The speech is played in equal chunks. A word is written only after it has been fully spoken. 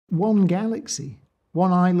one galaxy,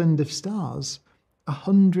 one island of stars,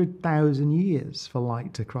 100,000 years for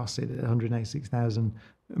light to cross it at 186,000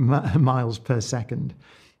 miles per second.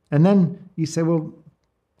 And then you say, well,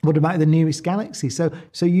 what about the nearest galaxy? So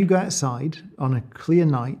you go outside on a clear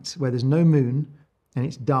night where there's no moon and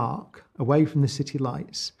it's dark, away from the city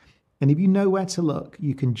lights. And if you know where to look,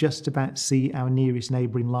 you can just about see our nearest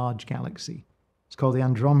neighbouring large galaxy. It's called the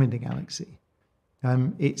Andromeda Galaxy.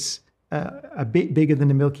 It's a bit bigger than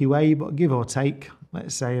the Milky Way, but give or take,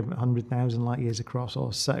 let's say 100,000 light years across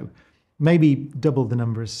or so. Maybe double the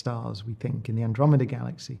number of stars, we think, in the Andromeda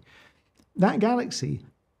Galaxy. That galaxy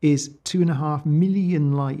is 2.5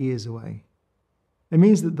 million light years away. It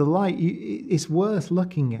means that the light is worth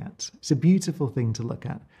looking at. It's a beautiful thing to look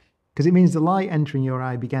at because it means the light entering your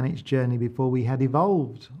eye began its journey before we had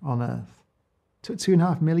evolved on Earth. It took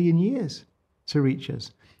 2.5 million years to reach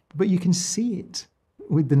us. But you can see it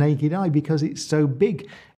with the naked eye because it's so big.